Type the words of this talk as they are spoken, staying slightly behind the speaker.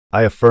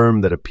I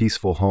affirm that a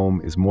peaceful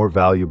home is more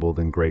valuable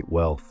than great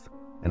wealth,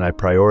 and I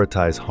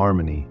prioritize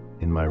harmony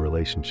in my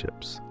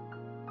relationships.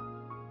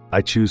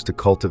 I choose to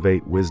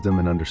cultivate wisdom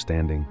and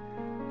understanding,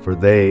 for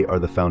they are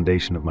the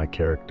foundation of my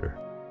character.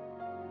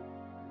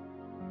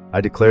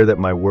 I declare that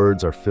my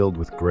words are filled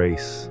with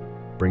grace,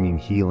 bringing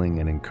healing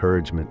and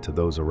encouragement to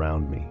those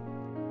around me.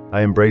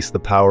 I embrace the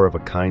power of a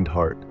kind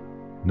heart,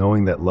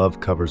 knowing that love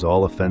covers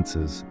all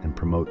offenses and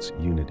promotes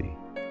unity.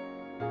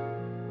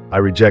 I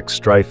reject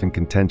strife and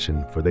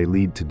contention, for they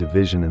lead to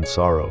division and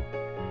sorrow.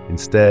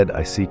 Instead,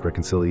 I seek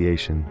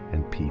reconciliation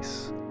and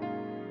peace.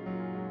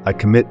 I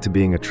commit to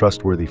being a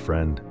trustworthy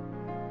friend,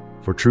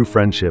 for true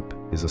friendship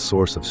is a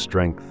source of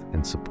strength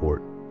and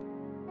support.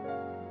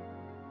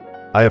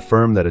 I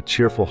affirm that a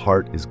cheerful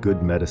heart is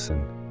good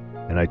medicine,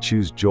 and I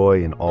choose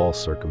joy in all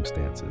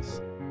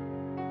circumstances.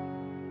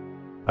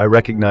 I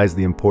recognize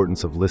the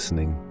importance of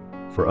listening,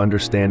 for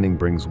understanding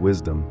brings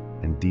wisdom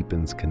and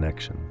deepens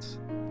connections.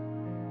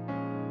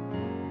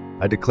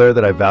 I declare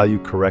that I value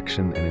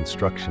correction and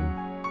instruction,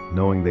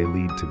 knowing they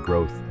lead to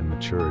growth and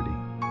maturity.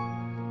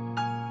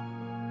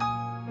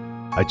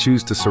 I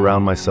choose to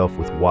surround myself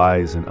with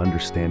wise and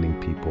understanding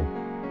people,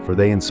 for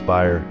they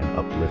inspire and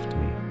uplift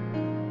me.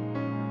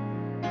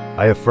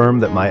 I affirm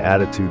that my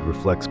attitude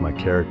reflects my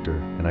character,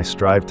 and I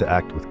strive to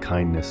act with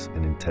kindness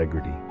and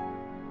integrity.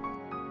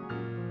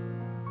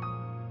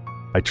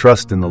 I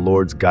trust in the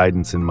Lord's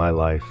guidance in my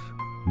life,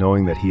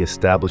 knowing that He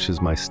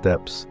establishes my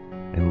steps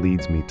and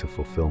leads me to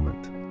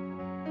fulfillment.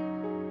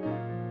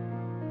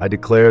 I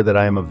declare that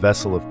I am a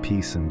vessel of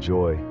peace and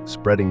joy,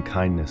 spreading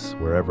kindness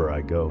wherever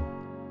I go.